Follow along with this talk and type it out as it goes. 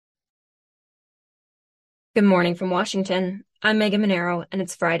Good morning from Washington. I'm Megan Mineiro, and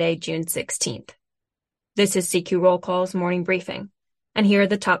it's Friday, June 16th. This is CQ Roll Call's morning briefing, and here are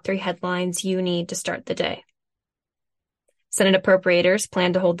the top 3 headlines you need to start the day. Senate appropriators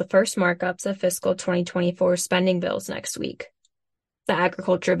plan to hold the first markups of fiscal 2024 spending bills next week. The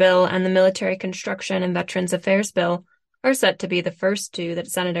Agriculture Bill and the Military Construction and Veterans Affairs Bill are set to be the first 2 that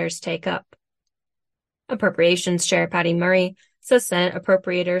senators take up. Appropriations Chair Patty Murray says Senate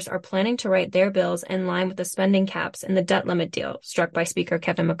appropriators are planning to write their bills in line with the spending caps in the debt limit deal struck by Speaker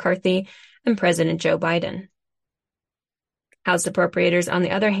Kevin McCarthy and President Joe Biden. House appropriators, on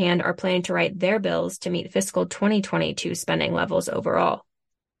the other hand, are planning to write their bills to meet fiscal 2022 spending levels overall.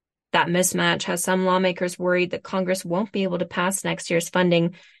 That mismatch has some lawmakers worried that Congress won't be able to pass next year's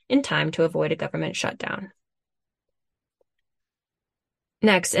funding in time to avoid a government shutdown.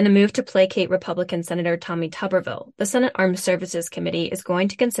 Next, in a move to placate Republican Senator Tommy Tuberville, the Senate Armed Services Committee is going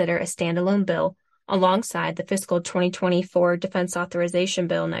to consider a standalone bill alongside the fiscal 2024 Defense Authorization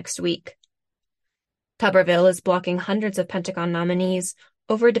Bill next week. Tuberville is blocking hundreds of Pentagon nominees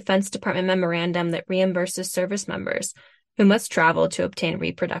over a Defense Department memorandum that reimburses service members who must travel to obtain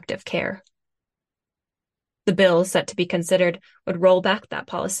reproductive care. The bill, set to be considered, would roll back that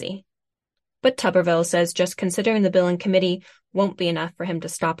policy. But Tuberville says just considering the bill in committee won't be enough for him to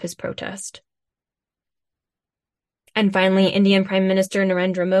stop his protest. And finally, Indian Prime Minister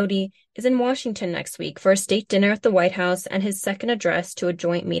Narendra Modi is in Washington next week for a state dinner at the White House and his second address to a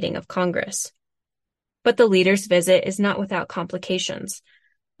joint meeting of Congress. But the leader's visit is not without complications.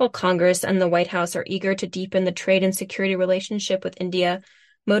 While Congress and the White House are eager to deepen the trade and security relationship with India,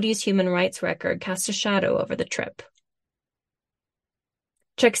 Modi's human rights record casts a shadow over the trip.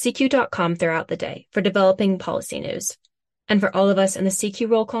 Check CQ.com throughout the day for developing policy news. And for all of us in the CQ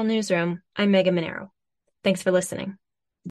Roll Call newsroom, I'm Megan Mineiro. Thanks for listening.